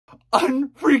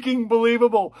unfreaking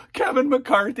believable. Kevin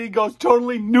McCarthy goes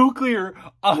totally nuclear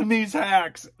on these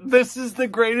hacks. This is the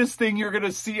greatest thing you're going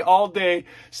to see all day.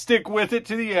 Stick with it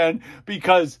to the end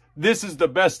because this is the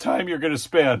best time you're going to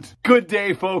spend. Good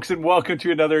day, folks, and welcome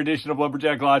to another edition of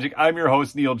Lumberjack Logic. I'm your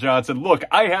host, Neil Johnson. Look,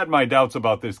 I had my doubts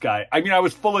about this guy. I mean, I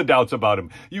was full of doubts about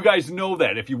him. You guys know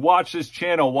that. If you watch this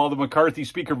channel while the McCarthy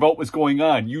speaker vote was going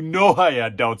on, you know I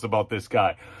had doubts about this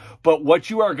guy. But what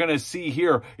you are going to see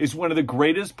here is one of the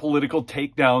greatest political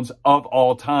takedowns of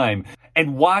all time.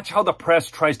 And watch how the press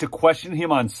tries to question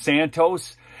him on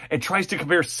Santos and tries to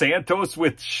compare Santos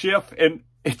with Schiff. And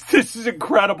this is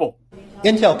incredible.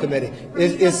 Intel committee.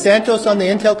 Is Santos on the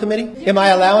Intel committee? Am I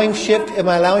allowing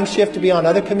Schiff to be on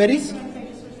other committees?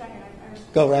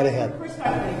 Go right ahead.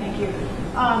 Thank you.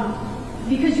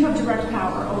 Because you have direct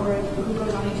power over who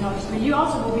goes on the intelligence committee, you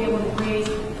also will be able to raise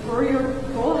for your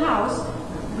full House,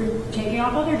 taking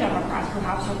off other Democrats,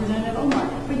 perhaps Representative Omar.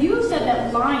 But you have said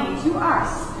that lying to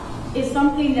us is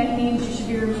something that means you should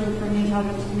be removed from the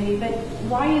Intelligence Committee. But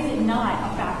why is it not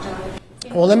a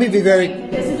factor? Well, let me be very...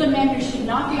 This is a man who should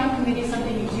not be on committee,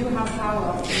 something you do have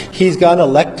power over. He's got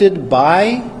elected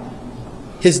by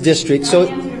his district. So,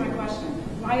 answer my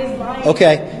question. Why is lying...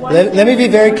 Okay, let me be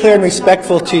very clear and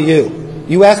respectful to you.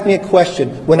 You ask me a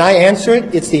question. When I answer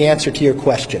it, it's the answer to your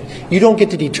question. You don't get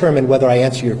to determine whether I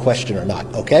answer your question or not,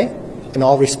 okay? In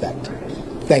all respect.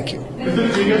 Thank you.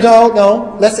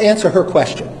 No, let's answer her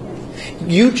question.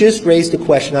 You just raised a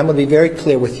question. I'm going to be very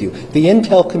clear with you. The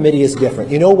Intel Committee is different.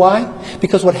 You know why?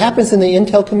 Because what happens in the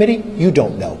Intel Committee, you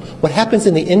don't know. What happens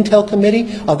in the Intel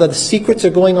Committee, although the secrets are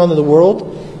going on in the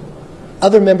world,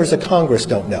 other members of Congress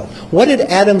don't know. What did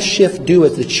Adam Schiff do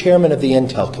as the chairman of the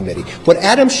Intel Committee? What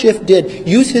Adam Schiff did,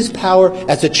 use his power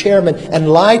as a chairman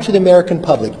and lie to the American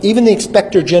public. Even the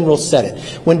Inspector General said it.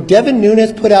 When Devin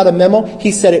Nunes put out a memo,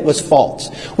 he said it was false.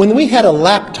 When we had a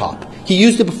laptop, he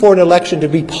used it before an election to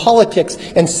be politics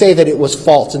and say that it was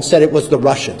false and said it was the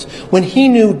Russians. When he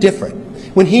knew different,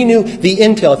 when he knew the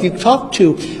intel, if you talk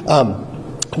to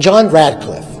John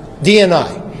Radcliffe,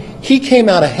 DNI, he came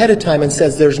out ahead of time and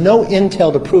says there's no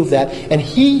intel to prove that, and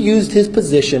he used his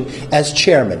position as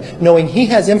chairman, knowing he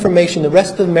has information the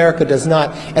rest of America does not,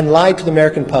 and lied to the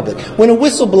American public. When a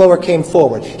whistleblower came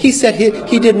forward, he said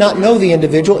he did not know the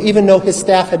individual, even though his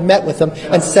staff had met with him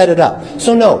and set it up.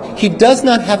 So no, he does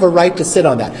not have a right to sit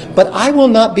on that. But I will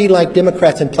not be like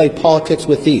Democrats and play politics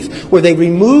with these, where they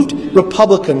removed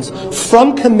Republicans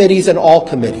from committees and all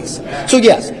committees. So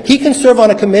yes, he can serve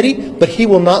on a committee, but he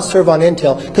will not serve on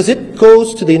intel, because it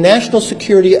goes to the national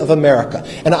security of America.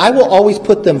 And I will always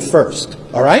put them first,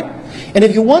 all right? And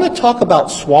if you want to talk about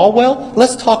Swallwell,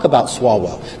 let's talk about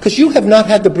Swallwell, because you have not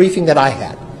had the briefing that I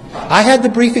had. I had the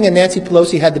briefing and Nancy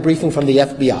Pelosi had the briefing from the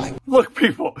FBI. Look,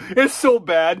 people, it's so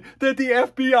bad that the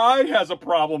FBI has a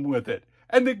problem with it.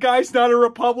 And the guy's not a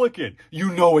Republican.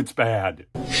 You know it's bad.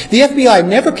 The FBI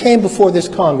never came before this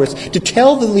Congress to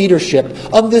tell the leadership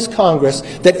of this Congress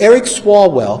that Eric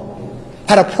Swallwell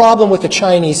had a problem with a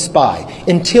Chinese spy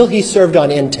until he served on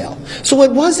Intel. So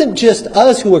it wasn't just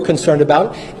us who were concerned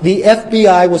about it. The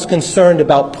FBI was concerned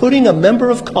about putting a member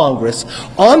of Congress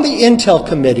on the Intel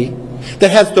Committee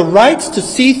that has the rights to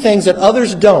see things that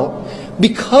others don't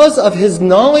because of his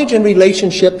knowledge and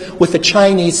relationship with a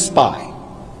Chinese spy.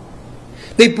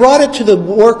 They brought it to the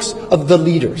works of the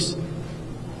leaders.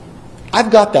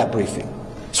 I've got that briefing.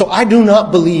 So I do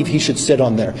not believe he should sit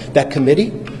on that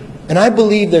committee. And I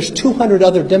believe there's 200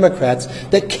 other Democrats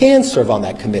that can serve on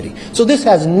that committee. So this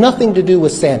has nothing to do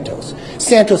with Santos.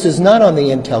 Santos is not on the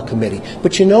Intel Committee.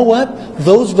 But you know what?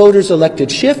 Those voters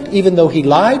elected Schiff, even though he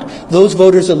lied. Those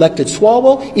voters elected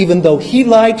Swalwell, even though he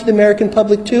lied to the American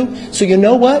public too. So you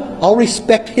know what? I'll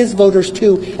respect his voters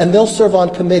too, and they'll serve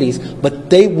on committees. But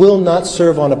they will not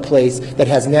serve on a place that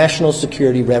has national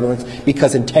security relevance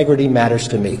because integrity matters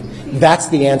to me. That's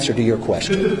the answer to your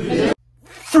question.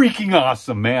 Freaking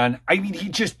awesome, man. I mean, he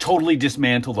just totally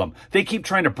dismantled them. They keep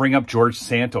trying to bring up George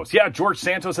Santos. Yeah, George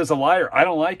Santos is a liar. I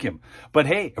don't like him. But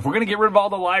hey, if we're going to get rid of all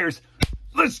the liars,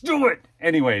 let's do it.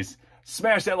 Anyways,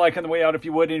 smash that like on the way out if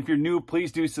you would. And if you're new,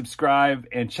 please do subscribe.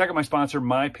 And check out my sponsor,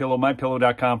 MyPillow,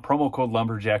 mypillow.com. Promo code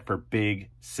Lumberjack for big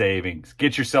savings.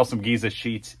 Get yourself some Giza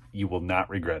sheets. You will not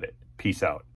regret it. Peace out.